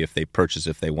 and maybe if they purchase,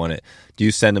 if they want it, do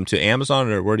you send them to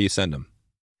Amazon, or where do you send them?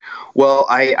 Well,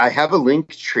 I have a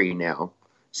link tree now.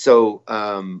 So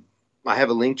I have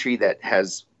a link tree that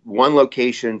has one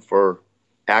location for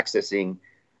accessing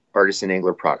Artisan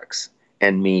Angler products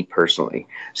and me personally.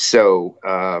 So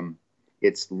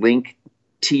it's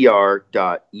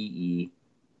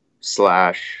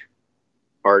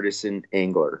linktr.ee/Artisan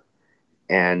Angler.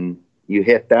 And you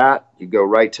hit that, you go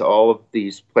right to all of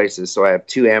these places. So I have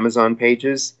 2 Amazon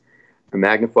pages, a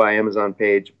Magnify Amazon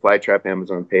page, Fly Trap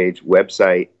Amazon page,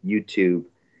 website, YouTube,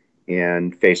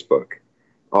 and Facebook,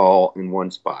 all in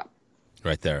one spot.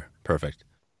 Right there. Perfect.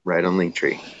 Right on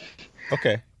Linktree.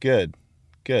 Okay, good.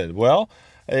 Well,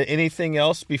 anything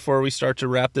else before we start to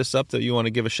wrap this up that you want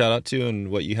to give a shout out to, and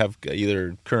what you have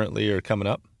either currently or coming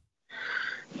up?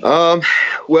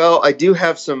 Well, I do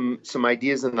have some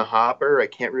ideas in the hopper. I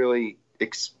can't really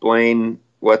explain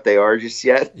what they are just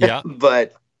yet. Yeah.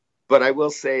 But I will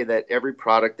say that every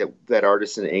product that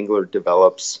Artisan Angler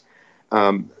develops,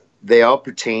 they all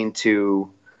pertain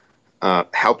to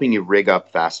helping you rig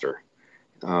up faster.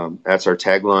 That's our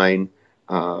tagline.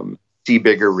 See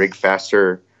bigger, rig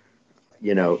faster.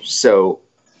 So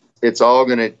it's all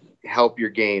going to help your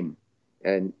game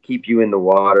and keep you in the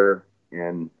water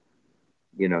and,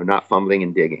 not fumbling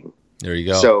and digging. There you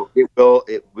go. So it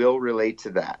will relate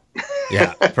to that.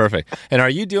 Yeah, perfect. And are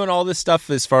you doing all this stuff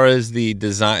as far as the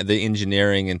design, the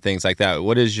engineering and things like that?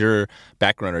 What is your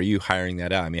background? Are you hiring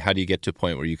that out? I mean, how do you get to a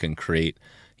point where you can create,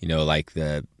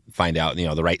 find out,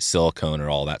 the right silicone or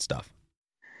all that stuff?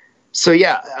 So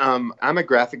yeah, I'm a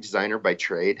graphic designer by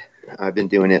trade. I've been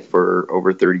doing it for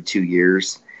over 32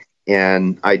 years,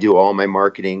 and I do all my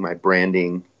marketing, my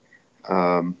branding,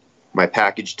 my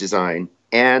package design.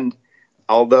 And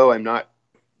although I'm not,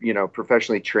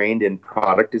 professionally trained in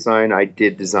product design, I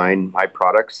did design my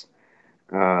products.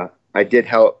 I did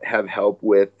have help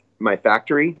with my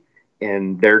factory,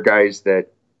 and they're guys that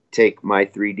take my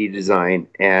 3D design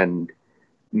and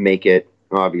make it,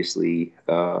 obviously,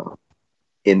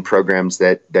 in programs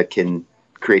that can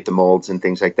create the molds and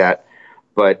things like that.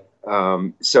 But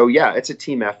so yeah, it's a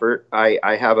team effort.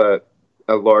 I have a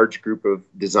large group of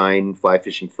design fly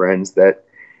fishing friends that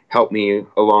help me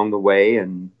along the way,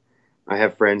 and I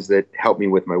have friends that help me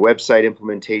with my website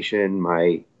implementation,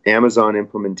 my Amazon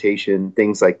implementation,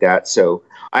 things like that. So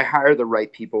I hire the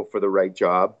right people for the right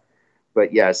job.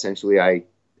 But yeah, essentially I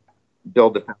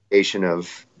build the foundation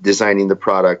of designing the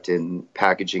product and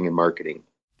packaging and marketing.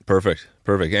 Perfect.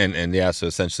 And yeah, so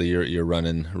essentially you're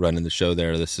running the show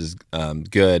there. This is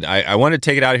good. I want to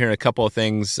take it out here in a couple of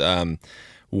things.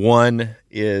 One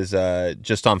is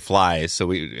just on flies. So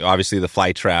we obviously the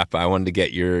fly trap. I wanted to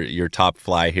get your top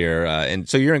fly here. And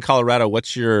so you're in Colorado.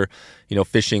 What's your,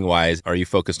 fishing wise? Are you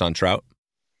focused on trout?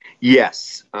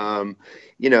 Yes. Love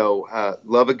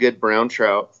a good brown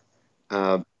trout.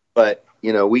 But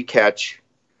we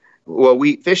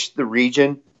fish the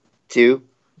region too.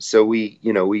 So we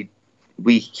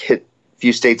hit a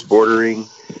few states bordering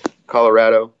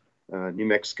Colorado, New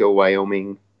Mexico,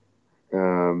 Wyoming.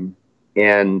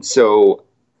 And so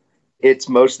it's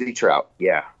mostly trout.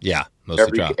 Yeah. Yeah.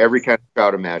 Mostly trout. Every kind of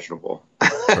trout imaginable.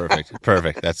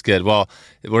 Perfect. That's good. Well,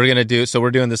 we're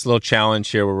doing this little challenge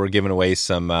here where we're giving away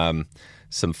some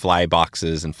fly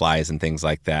boxes and flies and things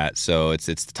like that. So it's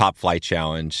the top fly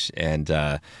challenge, and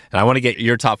I want to get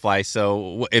your top fly.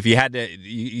 So if you had to,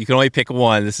 you can only pick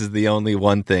one. This is the only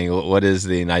one thing. What is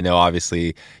the? And I know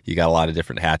obviously you got a lot of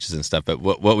different hatches and stuff, but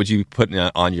what would you put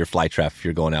on your fly trap if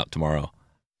you're going out tomorrow?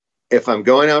 If I'm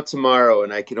going out tomorrow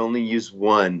and I can only use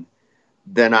one,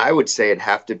 then I would say it'd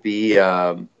have to be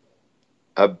a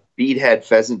beadhead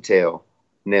pheasant tail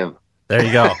nymph. There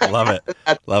you go. Love it.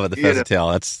 The pheasant tail.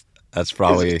 That's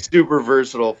probably it's a super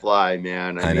versatile fly,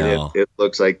 man. I mean, it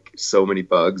looks like so many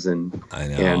bugs, and I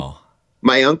know.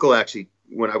 My uncle actually,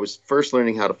 when I was first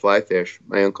learning how to fly fish,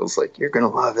 my uncle's like, "You're going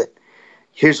to love it.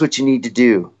 Here's what you need to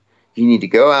do. You need to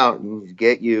go out and you need to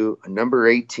get you a number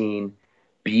 18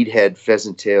 beadhead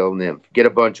pheasant tail nymph. Get a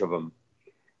bunch of them."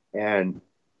 And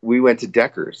we went to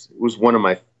Decker's. It was one of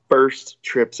my first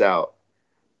trips out.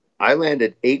 I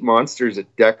landed 8 monsters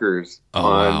at Decker's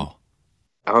on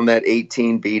that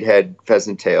 18 beadhead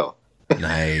pheasant tail.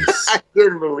 Nice. I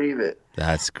couldn't believe it.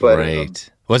 That's great.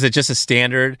 Was it just a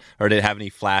standard, or did it have any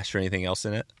flash or anything else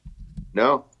in it?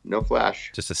 No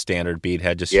flash. Just a standard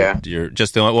beadhead. Just the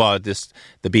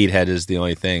beadhead is the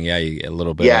only thing. Yeah, you get a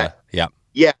little bit.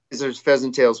 Yeah, because there's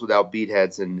pheasant tails without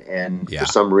beadheads, and for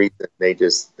some reason they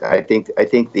just. I think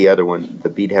the other one, the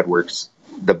beadhead, works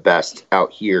the best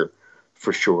out here,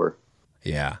 for sure.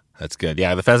 Yeah, that's good.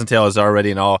 Yeah, the pheasant tail is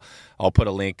already, and I'll put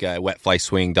a link at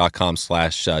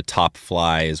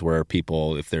wetflyswing.com/topfly is where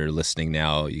people, if they're listening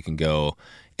now, you can go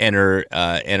enter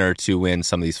to win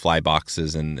some of these fly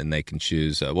boxes, and they can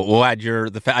choose. We'll add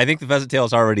I think the pheasant tail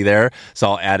is already there,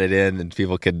 so I'll add it in, and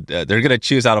people could. They're going to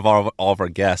choose out of all of our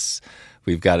guests.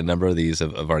 We've got a number of these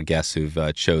of our guests who've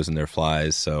chosen their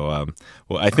flies. So,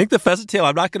 I think the pheasant tail.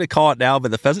 I'm not going to call it now, but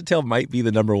the pheasant tail might be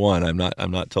the number one. I'm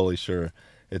not totally sure.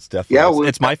 It's definitely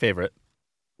it's my favorite.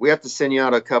 We have to send you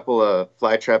out a couple of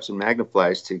fly traps and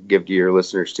magniflies to give to your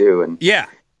listeners too, and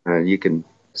you can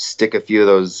stick a few of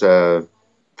those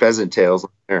pheasant tails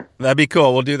on there. That'd be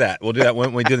cool. We'll do that.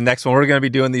 When we do the next one. We're going to be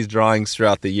doing these drawings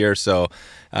throughout the year, so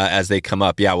as they come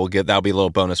up, that'll be a little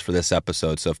bonus for this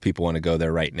episode. So if people want to go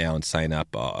there right now and sign up,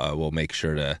 we'll make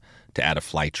sure to add a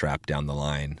fly trap down the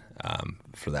line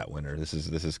for that winner. This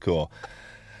is cool.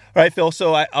 All right, Phil.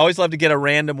 So I always love to get a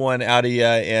random one out of you,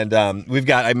 and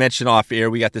I mentioned off air,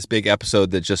 we got this big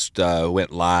episode that just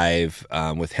went live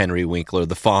with Henry Winkler,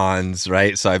 the Fonz,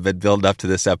 right? So I've been building up to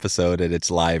this episode, and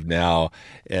it's live now,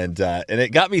 and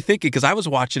it got me thinking, because I was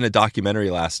watching a documentary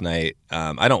last night.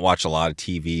 I don't watch a lot of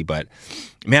TV, but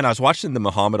man, I was watching the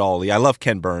Muhammad Ali. I love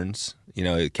Ken Burns.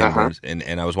 Burns,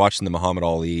 and I was watching the Muhammad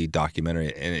Ali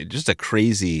documentary, and it's just a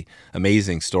crazy,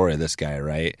 amazing story of this guy,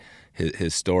 right?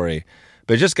 His story.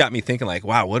 But it just got me thinking, like,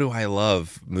 wow, what do I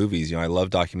love? Movies, I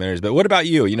love documentaries. But what about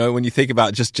you? When you think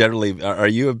about just generally, are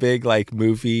you a big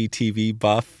movie, TV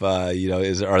buff? Are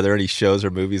there any shows or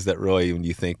movies that really, when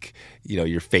you think,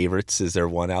 your favorites, is there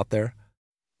one out there?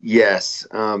 Yes.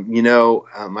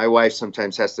 My wife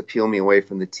sometimes has to peel me away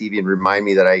from the TV and remind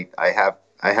me that I have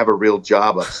a real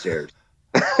job upstairs.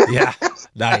 Yeah,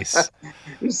 nice.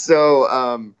 So,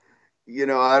 I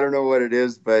don't know what it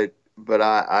is, but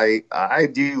I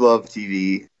do love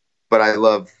TV, but I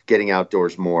love getting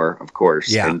outdoors more, of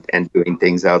course, and doing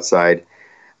things outside.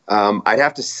 I'd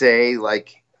have to say, one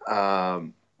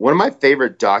of my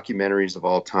favorite documentaries of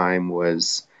all time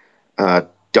was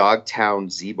Dogtown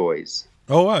Z-Boys.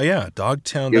 Oh, wow, yeah.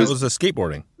 Dogtown, that was the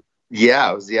skateboarding.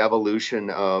 Yeah, it was the evolution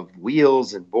of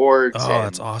wheels and boards. Oh,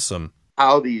 that's awesome.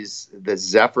 How the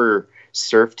Zephyr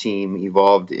surf team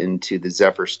evolved into the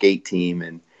Zephyr skate team,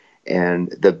 and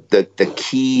the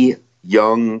key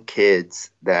young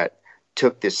kids that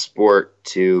took this sport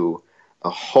to a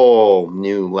whole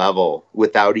new level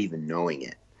without even knowing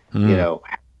it. No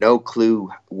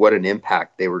clue what an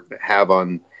impact they were to have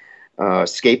on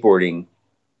skateboarding.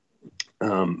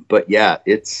 But yeah,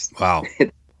 it's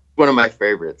one of my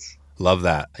favorites. Love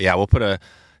that. Yeah, we'll put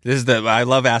I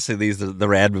love asking these the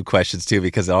random questions too,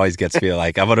 because it always gets me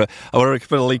like I want to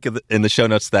put a link in the show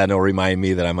notes to that, and it'll remind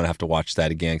me that I'm gonna have to watch that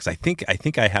again, because I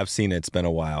think I have seen it. It's been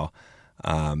a while.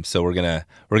 So we're gonna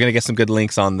get some good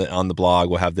links on the blog.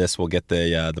 We'll have this. We'll get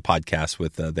the podcast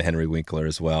with the Henry Winkler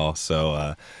as well.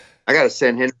 So I got to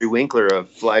send Henry Winkler a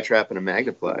fly trap and a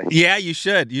magnifly. Yeah, you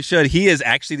should. He is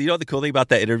actually. What the cool thing about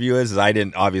that interview is I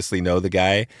didn't obviously know the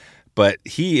guy. But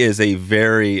he is a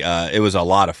very, it was a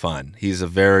lot of fun. He's a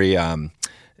very,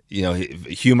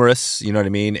 humorous, you know what I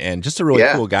mean? And just a really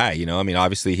cool guy,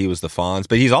 obviously he was the Fonz,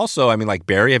 but he's also, like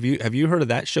Barry. Have you heard of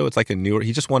that show? It's like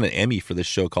he just won an Emmy for this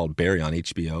show called Barry on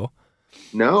HBO.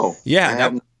 No.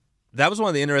 Yeah. That was one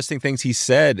of the interesting things he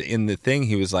said in the thing.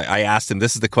 He was like, I asked him,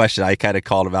 this is the question. I kind of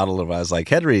called him out a little bit. I was like,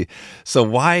 Henry, so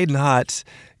why not,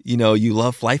 you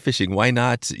love fly fishing. Why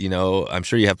not, I'm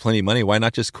sure you have plenty of money. Why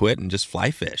not just quit and just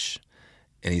fly fish?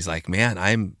 And he's like, man,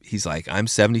 I'm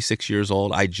 76 years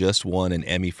old. I just won an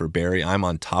Emmy for Barry. I'm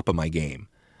on top of my game.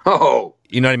 Oh,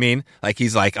 you know what I mean? Like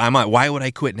he's like, why would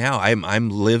I quit now? I'm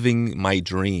living my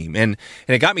dream. And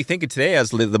it got me thinking today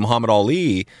as the Muhammad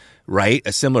Ali, right?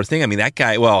 A similar thing. I mean, that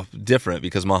guy, well, different,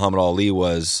 because Muhammad Ali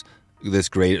was this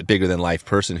great, bigger than life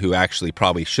person who actually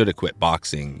probably should have quit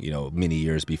boxing, many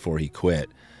years before he quit.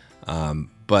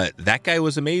 but that guy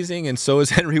was amazing, and so is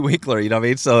Henry Winkler. You know what I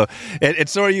mean? So, and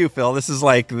so are you, Phil. This is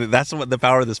like, that's what the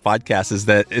power of this podcast is,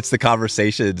 that it's the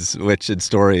conversations, and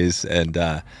stories,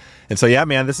 and so yeah,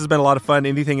 man, this has been a lot of fun.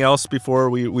 Anything else before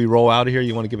we roll out of here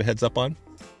you want to give a heads up on?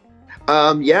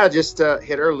 Just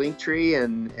hit our link tree,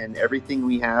 and everything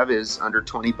we have is under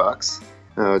 $20.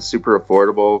 It's super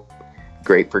affordable,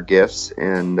 great for gifts,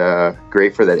 and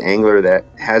great for that angler that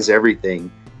has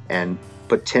everything and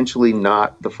potentially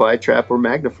not the fly trap or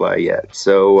Magnafly yet.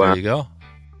 So there you go.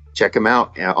 Check them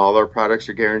out. All our products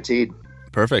are guaranteed.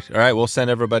 Perfect. All right, we'll send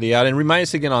everybody out, and remind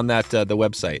us again on that the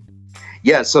website.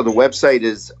 Yeah, so the website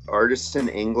is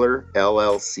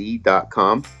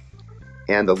artisananglerllc.com,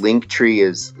 and the link tree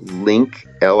is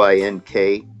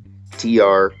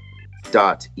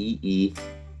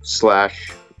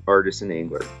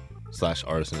linktr.ee/artisanangler.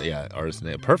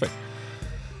 /artisan. Perfect.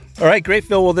 All right, great,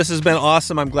 Phil. Well, this has been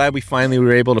awesome. I'm glad we finally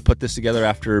were able to put this together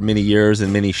after many years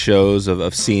and many shows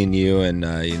of seeing you and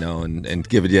and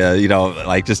giving you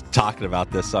like just talking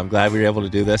about this. So I'm glad we were able to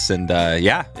do this. And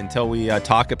until we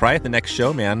talk probably at the next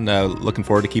show, man. Looking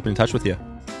forward to keeping in touch with you.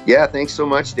 Yeah, thanks so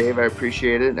much, Dave. I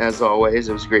appreciate it. As always,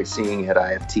 it was great seeing you at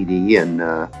IFTD, and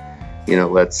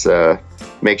let's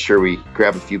make sure we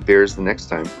grab a few beers the next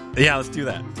time. Yeah, let's do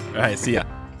that. All right, see ya.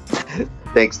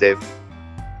 Thanks, Dave.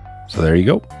 So there you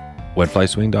go.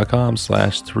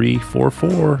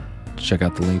 wetflyswing.com/344. Check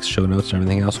out the links, show notes, and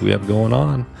everything else we have going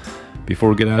on. Before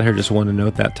we get out of here, just want to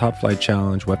note that Top Fly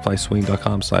Challenge,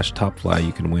 wetflyswing.com/topfly.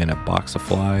 You can win a box of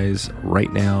flies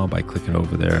right now by clicking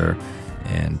over there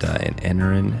and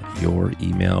entering your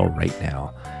email right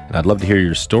now. And I'd love to hear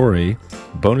your story.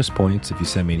 Bonus points if you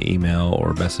send me an email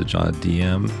or a message on a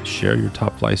DM. Share your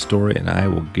top fly story, and I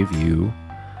will give you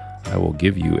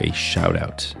a shout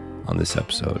out on this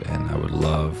episode. And I would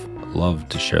love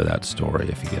to share that story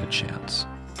if you get a chance.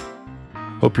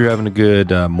 Hope you're having a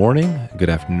good morning, good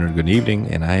afternoon, or good evening,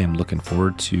 and I am looking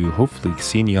forward to hopefully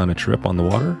seeing you on a trip on the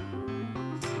water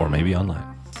or maybe online.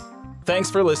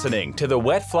 Thanks for listening to the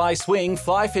Wet Fly Swing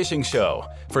Fly Fishing Show.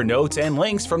 For notes and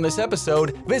links from this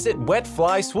episode, visit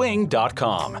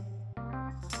wetflyswing.com.